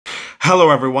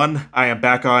Hello everyone, I am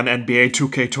back on NBA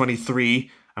 2K23.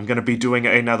 I'm going to be doing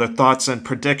another thoughts and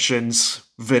predictions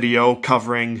video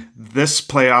covering this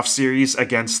playoff series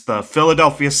against the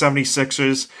Philadelphia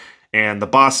 76ers and the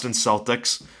Boston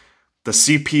Celtics. The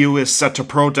CPU is set to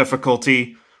pro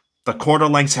difficulty. The quarter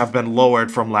lengths have been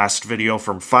lowered from last video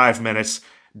from 5 minutes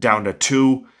down to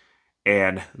 2,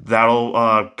 and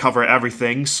that'll cover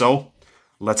everything, so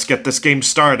let's get this game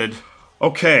started.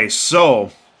 Okay,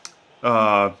 so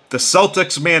the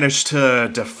Celtics managed to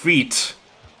defeat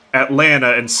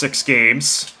Atlanta in 6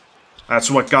 games.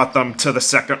 That's what got them to the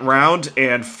second round.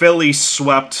 And Philly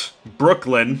swept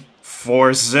Brooklyn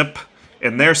 4-zip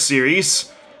in their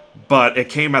series. But it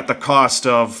came at the cost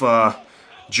of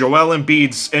Joel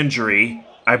Embiid's injury.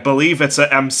 I believe it's an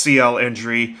MCL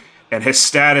injury. And his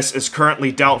status is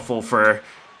currently doubtful for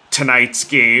tonight's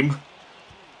game.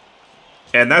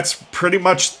 And that's pretty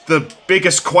much the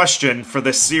biggest question for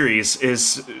this series.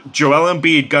 Is Joel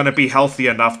Embiid going to be healthy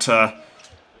enough to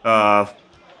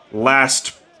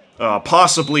last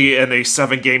possibly in a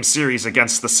 7-game series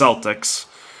against the Celtics?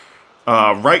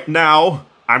 Right now,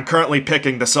 I'm currently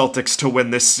picking the Celtics to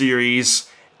win this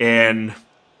series in,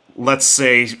 let's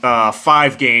say,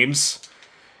 5 games.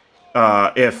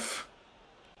 If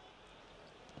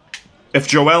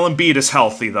Joel Embiid is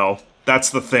healthy, though, that's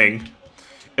the thing.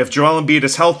 If Joel Embiid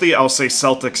is healthy, I'll say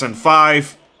Celtics in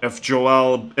 5. If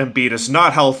Joel Embiid is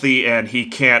not healthy and he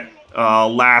can't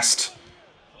last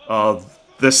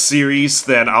this series,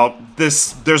 then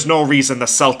there's no reason the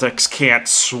Celtics can't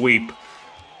sweep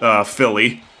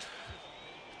Philly.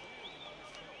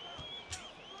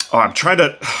 Oh, I'm trying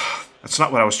to... That's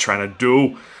not what I was trying to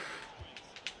do.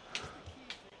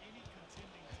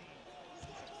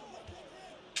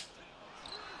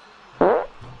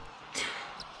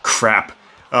 Crap.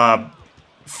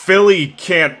 Philly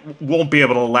won't be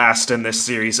able to last in this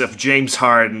series if James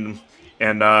Harden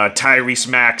and Tyrese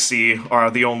Maxey are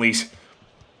the only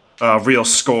real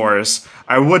scorers.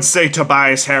 I would say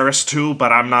Tobias Harris too,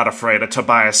 but I'm not afraid of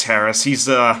Tobias Harris. He's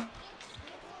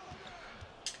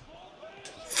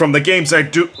from the games I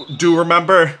do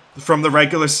remember from the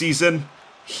regular season,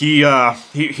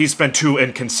 he's been too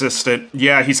inconsistent.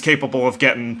 Yeah, he's capable of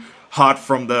getting hot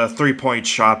from the three-point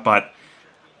shot, but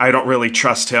I don't really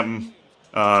trust him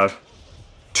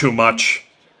too much.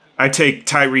 I take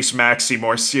Tyrese Maxey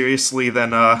more seriously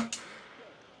than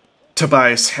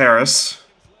Tobias Harris.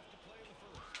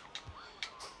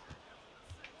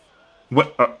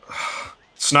 What?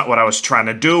 It's not what I was trying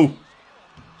to do.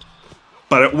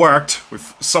 But it worked.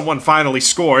 Someone finally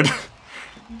scored.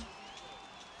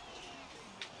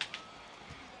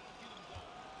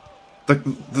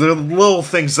 The little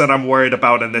things that I'm worried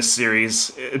about in this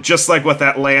series, just like with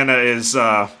Atlanta, is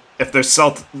if the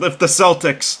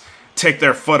Celtics take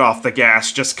their foot off the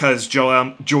gas just because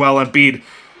Joel Embiid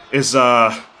is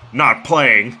not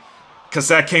playing, because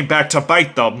that came back to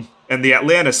bite them in the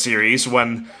Atlanta series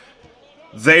when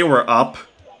they were up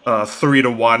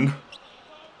 3-1.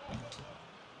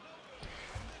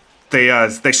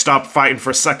 They stopped fighting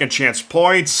for second chance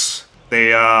points.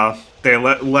 They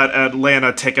let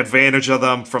Atlanta take advantage of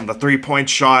them from the three-point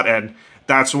shot, and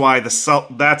that's why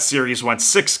that series went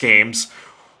 6 games.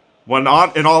 When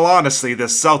in all honesty, the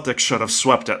Celtics should have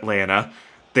swept Atlanta.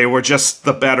 They were just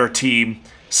the better team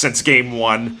since Game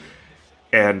 1,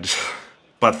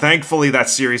 but thankfully that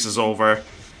series is over.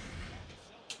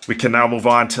 We can now move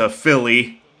on to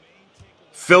Philly.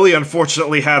 Philly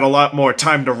unfortunately had a lot more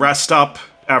time to rest up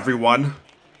everyone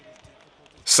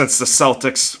since the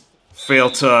Celtics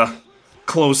failed to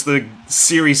close the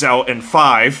series out in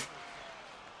 5.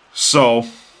 So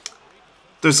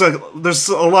there's a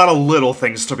lot of little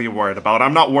things to be worried about.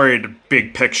 I'm not worried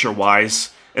big picture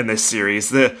wise in this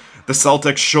series. The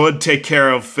Celtics should take care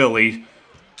of Philly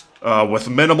with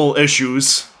minimal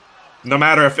issues, no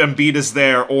matter if Embiid is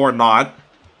there or not.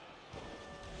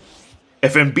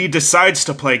 If Embiid decides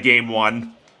to play Game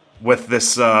 1 with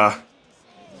this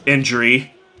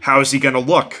injury, how is he going to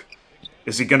look?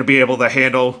 Is he going to be able to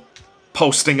handle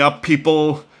posting up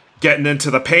people, getting into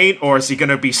the paint, or is he going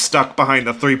to be stuck behind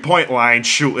the three-point line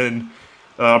shooting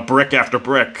brick after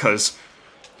brick? Because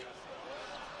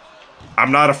I'm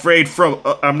not afraid of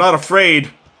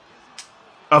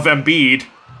Embiid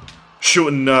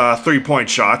shooting 3-point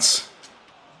shots.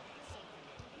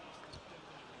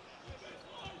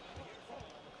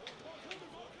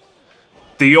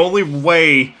 The only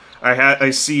way I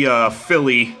see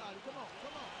Philly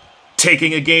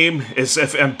taking a game is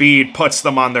if Embiid puts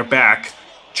them on their back,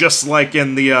 just like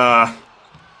in the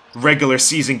regular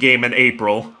season game in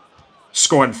April,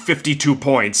 scoring 52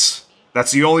 points.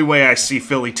 That's the only way I see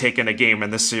Philly taking a game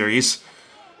in this series.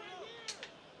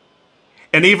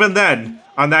 And even then,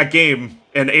 on that game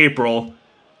in April,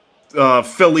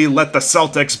 Philly let the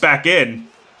Celtics back in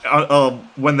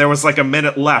when there was like a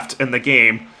minute left in the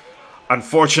game.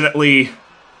 Unfortunately,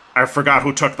 I forgot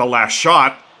who took the last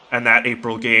shot in that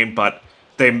April game, but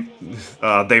they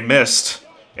missed.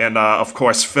 And, of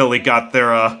course, Philly got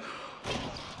their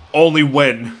only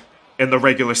win in the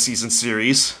regular season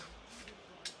series.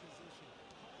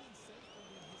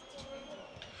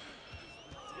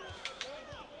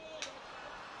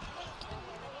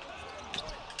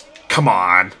 Come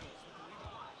on.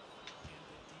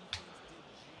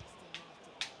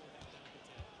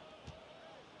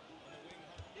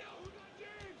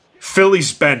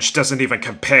 Philly's bench doesn't even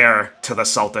compare to the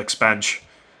Celtics bench.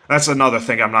 That's another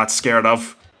thing I'm not scared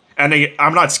of.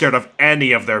 I'm not scared of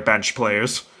any of their bench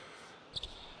players.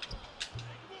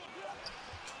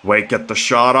 Wait, get the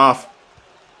shot off.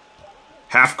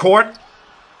 Half court?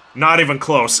 Not even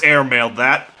close. Airmailed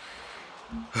that.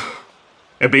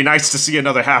 It'd be nice to see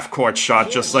another half court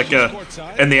shot, just like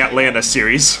in the Atlanta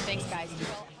series.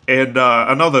 And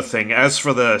another thing, as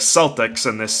for the Celtics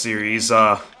in this series,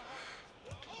 the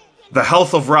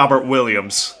health of Robert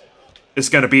Williams is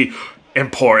going to be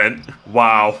important.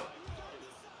 Wow.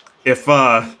 If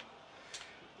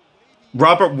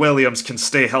Robert Williams can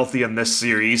stay healthy in this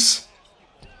series,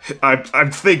 I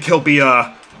think he'll be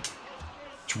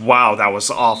wow, that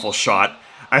was an awful shot.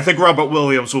 I think Robert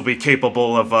Williams will be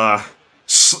capable of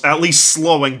at least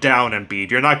slowing down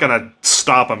Embiid. You're not going to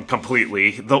stop him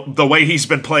completely. The way he's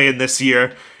been playing this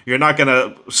year, you're not going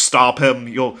to stop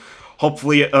him.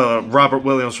 Hopefully, Robert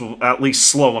Williams will at least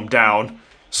slow him down,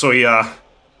 so he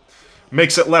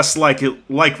makes it less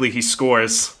likely he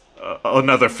scores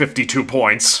another 52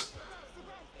 points.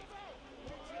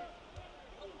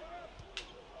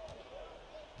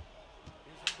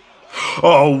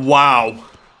 Oh, wow.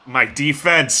 My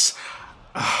defense.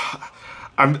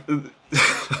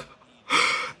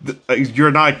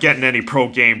 You're not getting any pro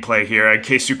gameplay here, in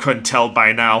case you couldn't tell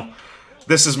by now.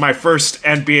 This is my first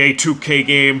NBA 2K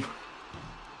game.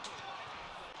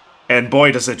 And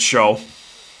boy, does it show.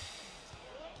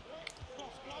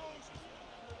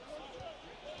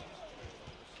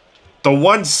 The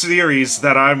one series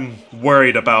that I'm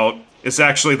worried about is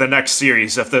actually the next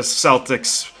series, if the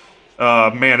Celtics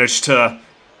manage to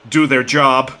do their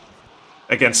job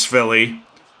against Philly.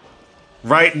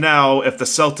 Right now, if the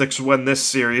Celtics win this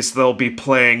series, they'll be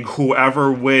playing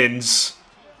whoever wins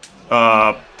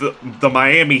the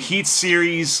Miami Heat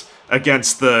series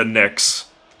against the Knicks.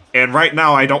 And right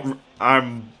now,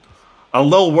 I'm a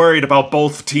little worried about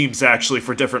both teams, actually,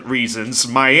 for different reasons.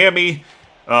 Miami,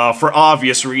 for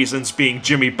obvious reasons, being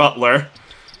Jimmy Butler.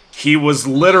 He was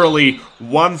literally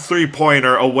one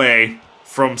three-pointer away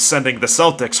from sending the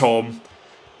Celtics home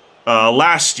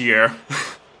last year.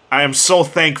 I am so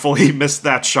thankful he missed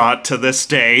that shot to this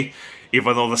day,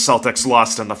 even though the Celtics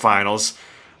lost in the finals.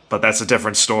 But that's a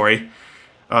different story.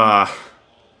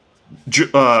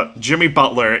 Jimmy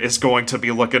Butler is going to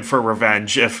be looking for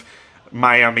revenge if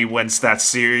Miami wins that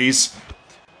series.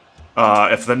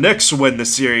 If the Knicks win the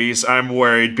series, I'm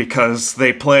worried because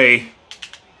they play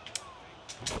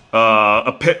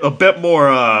a bit more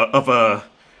of a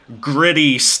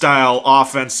gritty style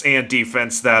offense and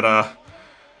defense that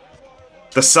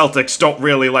the Celtics don't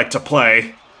really like to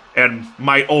play and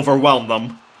might overwhelm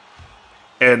them.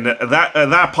 And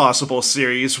that possible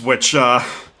series, which I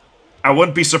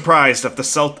wouldn't be surprised if if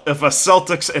a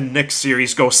Celtics and Knicks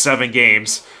series go 7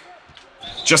 games,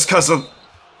 just because of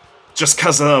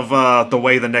the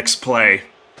way the Knicks play.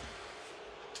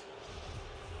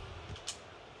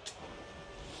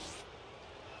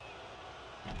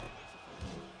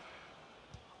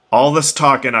 All this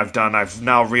talking I've done, I've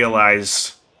now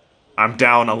realized I'm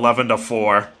down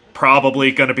 11-4.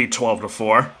 Probably gonna be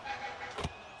 12-4.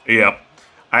 Yep.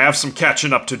 I have some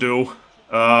catching up to do.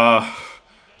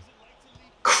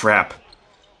 Crap.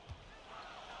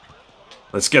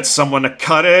 Let's get someone to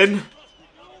cut in.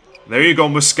 There you go,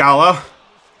 Muscala.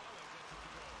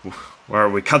 Where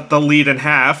we cut the lead in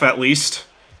half, at least.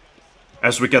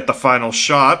 As we get the final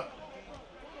shot.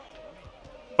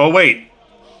 Oh, wait.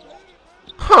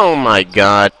 Oh my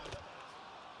god.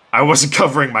 I wasn't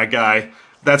covering my guy.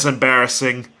 That's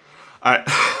embarrassing.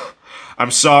 I'm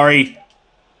sorry.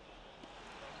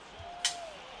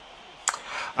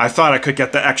 I thought I could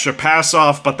get the extra pass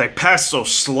off, but they pass so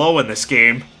slow in this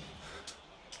game.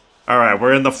 Alright,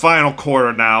 we're in the final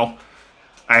quarter now.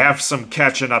 I have some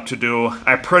catching up to do.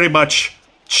 I pretty much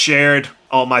shared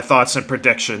all my thoughts and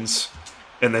predictions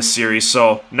in this series,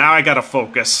 so now I gotta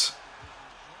focus.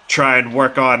 Try and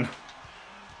work on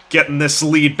getting this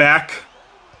lead back.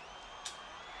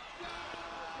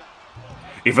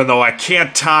 even though I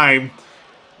can't time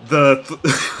the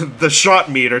the shot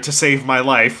meter to save my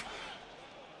life.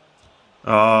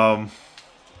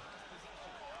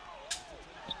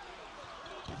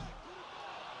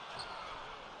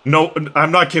 No,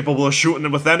 I'm not capable of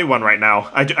shooting with anyone right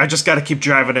now. I just gotta keep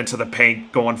driving into the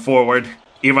paint going forward,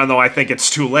 even though I think it's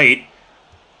too late.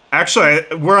 Actually,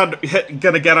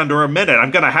 gonna get under a minute.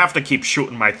 I'm gonna have to keep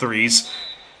shooting my threes.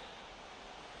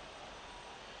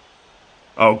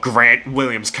 Oh, Grant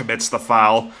Williams commits the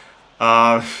foul.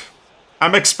 I'm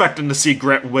expecting to see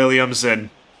Grant Williams and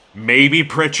maybe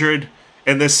Pritchard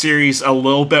in this series a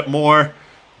little bit more,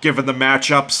 given the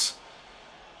matchups.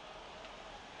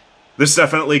 There's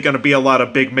definitely going to be a lot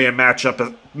of big man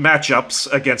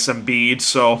matchups against Embiid,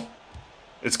 so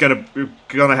it's gonna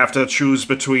have to choose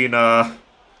between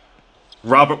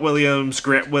Robert Williams,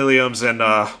 Grant Williams, and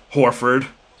Horford.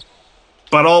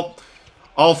 But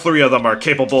all three of them are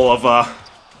capable of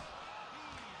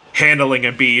handling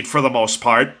Embiid for the most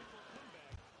part.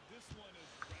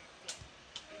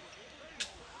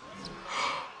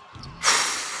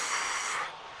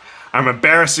 I'm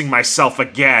embarrassing myself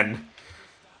again.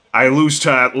 I lose to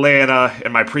Atlanta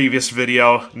in my previous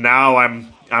video. Now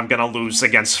I'm gonna lose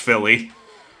against Philly.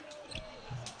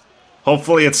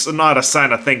 Hopefully it's not a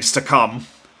sign of things to come.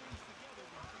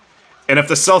 And if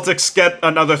the Celtics get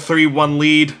another 3-1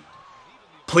 lead,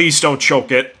 please don't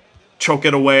choke it. Choke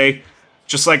it away.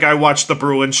 Just like I watched the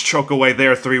Bruins choke away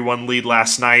their 3-1 lead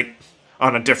last night,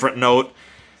 on a different note.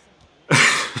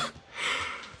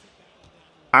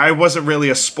 I wasn't really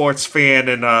a sports fan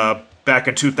back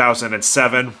in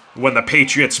 2007 when the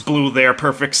Patriots blew their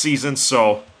perfect season,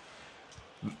 so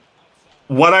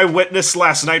what I witnessed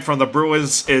last night from the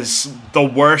Bruins is the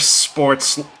worst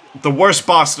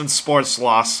Boston sports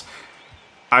loss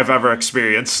I've ever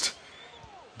experienced.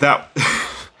 That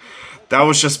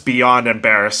was just beyond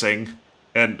embarrassing,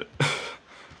 and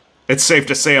it's safe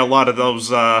to say a lot of those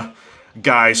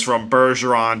guys from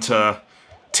Bergeron to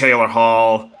Taylor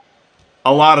Hall,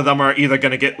 a lot of them are either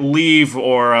going to leave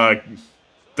or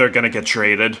they're going to get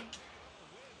traded.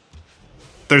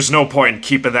 There's no point in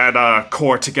keeping that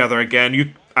core together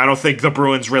again. I don't think the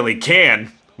Bruins really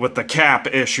can with the cap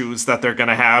issues that they're going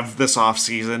to have this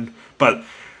offseason. But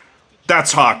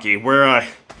that's hockey.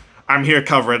 I'm here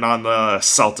covering on the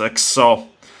Celtics, so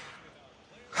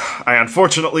I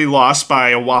unfortunately lost by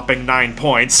a whopping 9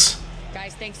 points.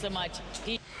 Guys, thanks so much.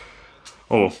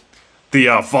 Oh, the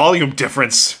volume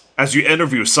difference. As you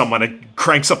interview someone, it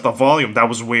cranks up the volume. That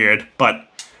was weird, but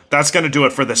that's gonna do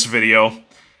it for this video.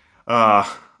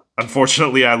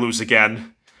 Unfortunately, I lose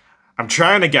again. I'm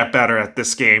trying to get better at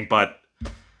this game, but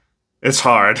it's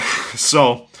hard.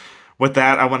 So, with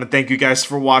that, I want to thank you guys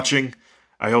for watching.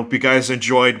 I hope you guys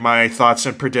enjoyed my thoughts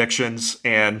and predictions,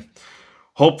 and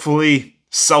hopefully,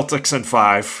 Celtics in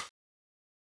 5.